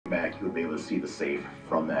would be able to see the safe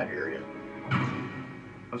from that area.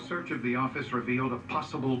 A search of the office revealed a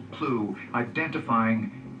possible clue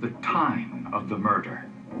identifying the time of the murder.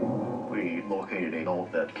 We located a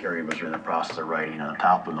note that Carrie was in the process of writing. On the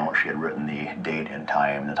top of the note, she had written the date and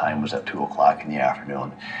time. The time was at 2 o'clock in the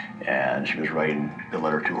afternoon, and she was writing the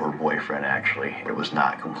letter to her boyfriend, actually. It was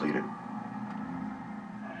not completed.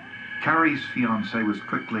 Carrie's fiancé was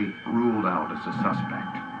quickly ruled out as a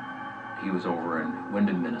suspect. He was over in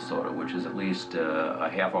Wyndham, Minnesota, which is at least a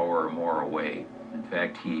half hour or more away. In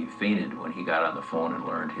fact, he fainted when he got on the phone and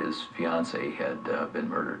learned his fiancée had been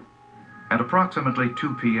murdered. At approximately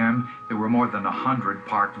 2 p.m., there were more than 100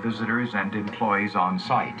 park visitors and employees on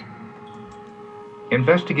site.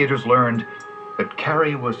 Investigators learned that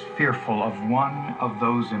Carrie was fearful of one of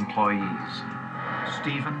those employees,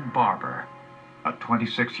 Stephen Barber, a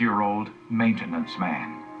 26-year-old maintenance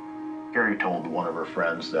man. Carrie told one of her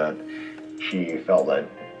friends that she felt that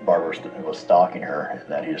Barber was stalking her and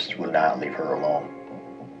that he just would not leave her alone.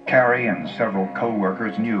 Carrie and several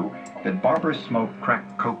co-workers knew that Barber smoked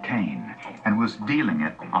crack cocaine and was dealing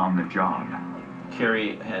it on the job.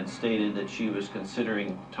 Carrie had stated that she was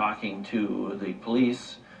considering talking to the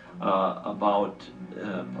police about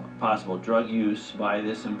possible drug use by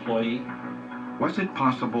this employee. Was it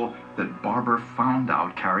possible that Barber found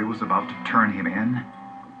out Carrie was about to turn him in?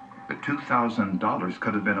 The $2,000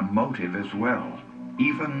 could have been a motive as well.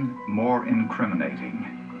 Even more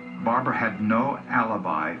incriminating, Barber had no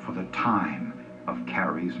alibi for the time of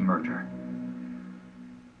Carrie's murder.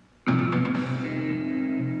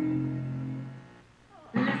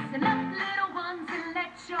 Listen up, little ones, and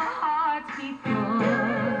let your hearts be full.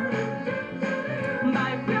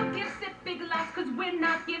 My real gifts at Big Lots, 'cause we're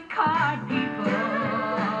not gift card people.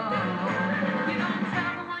 You don't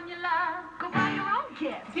tell the one you love, go buy your own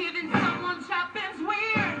gift. Giving someone shopping's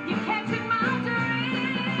weird, you catch it margarine.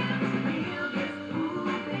 Real gifts, ooh,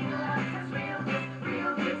 Big Lots has real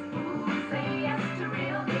gifts, ooh, say yes to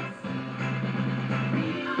real gifts.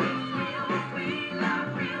 Real gifts, we love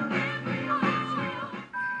real gifts, real gifts, real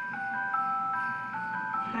gifts.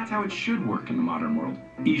 That's how it should work in the modern world.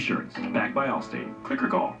 E-shirts, backed by Allstate. Click or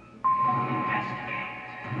call.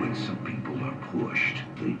 When some people are pushed,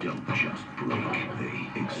 they don't just break,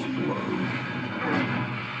 they explode.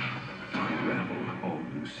 Unravel, all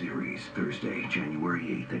new series, Thursday,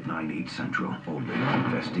 January 8th at 9/8 Central, only on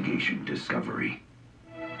Investigation Discovery.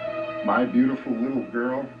 My beautiful little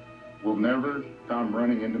girl will never come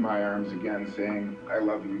running into my arms again saying, "I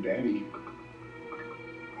love you, Daddy."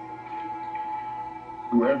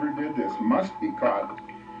 Whoever did this must be caught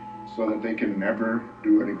so that they can never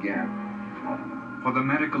do it again. For the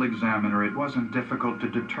medical examiner, it wasn't difficult to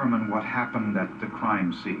determine what happened at the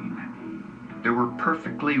crime scene. There were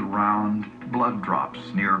perfectly round blood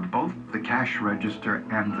drops near both the cash register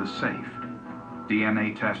and the safe.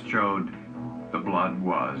 DNA test showed the blood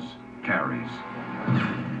was Carrie's.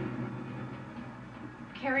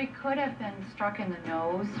 Carrie could have been struck in the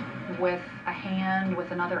nose with a hand,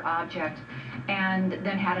 with another object, and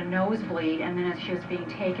then had a nosebleed, and then as she was being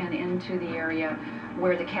taken into the area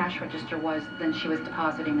where the cash register was, then she was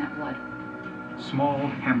depositing that blood. Small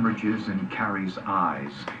hemorrhages in Carrie's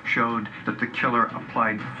eyes showed that the killer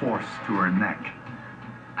applied force to her neck.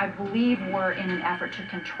 I believe were in an effort to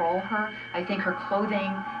control her. I think her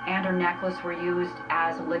clothing and her necklace were used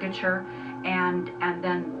as a ligature, and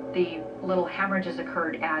then the little hemorrhages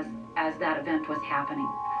occurred as that event was happening.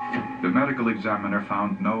 The medical examiner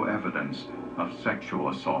found no evidence of sexual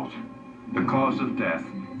assault. The cause of death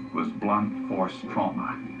was blunt force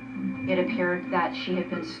trauma. It appeared that she had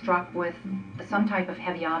been struck with some type of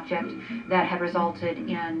heavy object that had resulted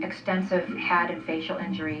in extensive head and facial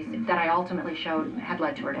injuries that I ultimately showed had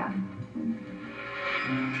led to her death.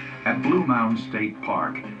 At Blue Mound State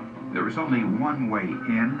Park, there is only one way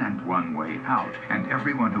in and one way out, and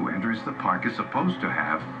everyone who enters the park is supposed to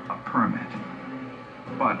have a permit.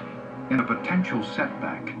 But in a potential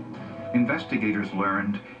setback, investigators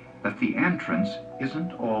learned that the entrance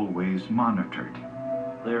isn't always monitored.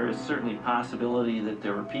 There is certainly a possibility that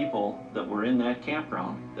there were people that were in that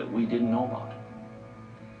campground that we didn't know about.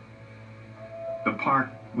 The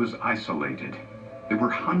park was isolated. There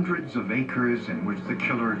were hundreds of acres in which the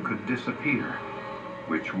killer could disappear,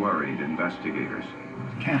 which worried investigators.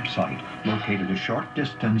 Campsite located a short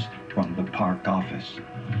distance from the park office.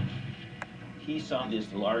 He saw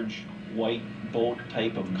this large white boat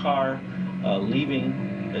type of car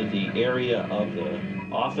leaving the area of the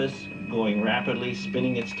office, going rapidly,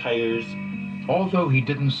 spinning its tires. Although he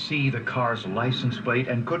didn't see the car's license plate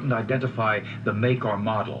and couldn't identify the make or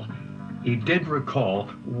model, he did recall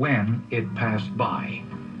when it passed by.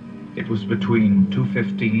 It was between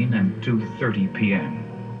 2:15 and 2:30 p.m.,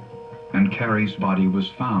 and Carrie's body was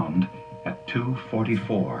found at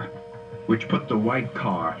 2:44, which put the white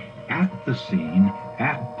car at the scene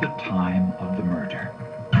at the time of the murder.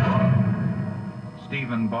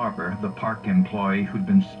 Stephen Barber, the park employee who'd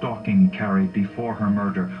been stalking Carrie before her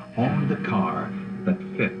murder, owned the car that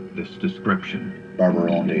fit this description. Barber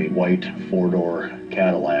owned a white four-door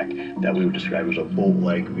Cadillac that we would describe as a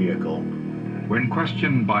boat-like vehicle. When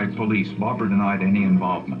questioned by police, Barber denied any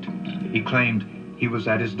involvement. He claimed he was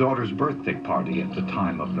at his daughter's birthday party at the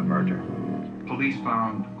time of the murder. Police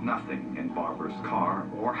found nothing in Barber's car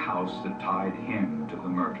or house that tied him to the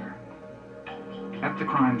murder. At the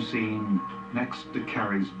crime scene, next to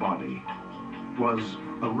Carrie's body, was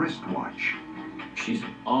a wristwatch. She's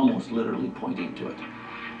almost literally pointing to it.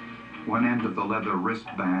 One end of the leather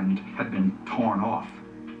wristband had been torn off.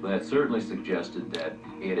 That certainly suggested that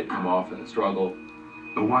it had come off in the struggle.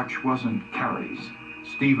 The watch wasn't Carrie's.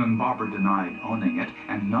 Stephen Barber denied owning it,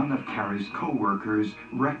 and none of Carrie's co-workers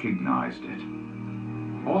recognized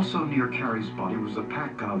it. Also near Carrie's body was a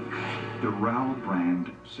pack of Durrell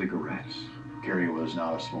brand cigarettes. Carrie was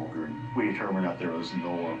not a smoker. We determined that there was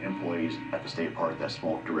no employees at the state park that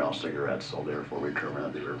smoked Durrell cigarettes, so therefore we determined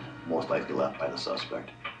that they were most likely left by the suspect.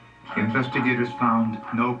 Investigators found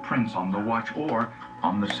no prints on the watch or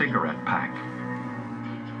on the cigarette pack.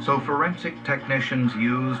 So forensic technicians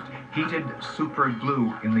used heated super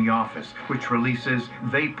glue in the office, which releases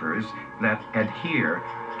vapors that adhere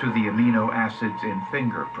to the amino acids in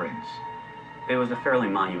fingerprints. It was a fairly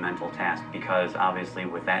monumental task because obviously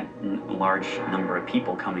with that large number of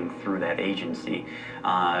people coming through that agency,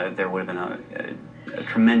 there would have been a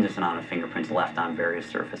tremendous amount of fingerprints left on various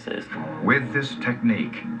surfaces. With this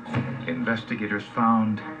technique, investigators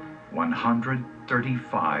found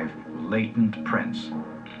 135 latent prints.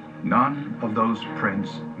 None of those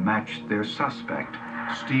prints matched their suspect,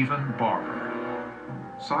 Stephen Barber.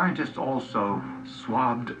 Scientists also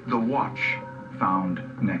swabbed the watch found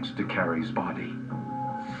next to Carrie's body.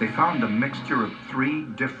 They found a mixture of 3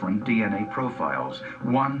 different DNA profiles.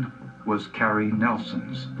 One was Carrie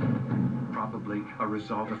Nelson's, probably a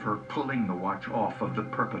result of her pulling the watch off of the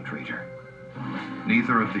perpetrator.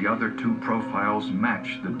 Neither of the other 2 profiles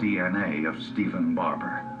matched the DNA of Stephen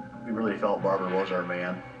Barber. We really felt Barber was our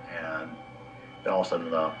man, and then all of a sudden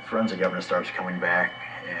the forensic evidence starts coming back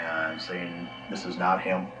and saying this is not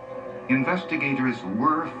him. Investigators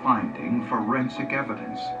were finding forensic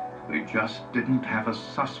evidence. They just didn't have a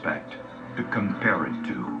suspect to compare it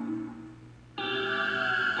to.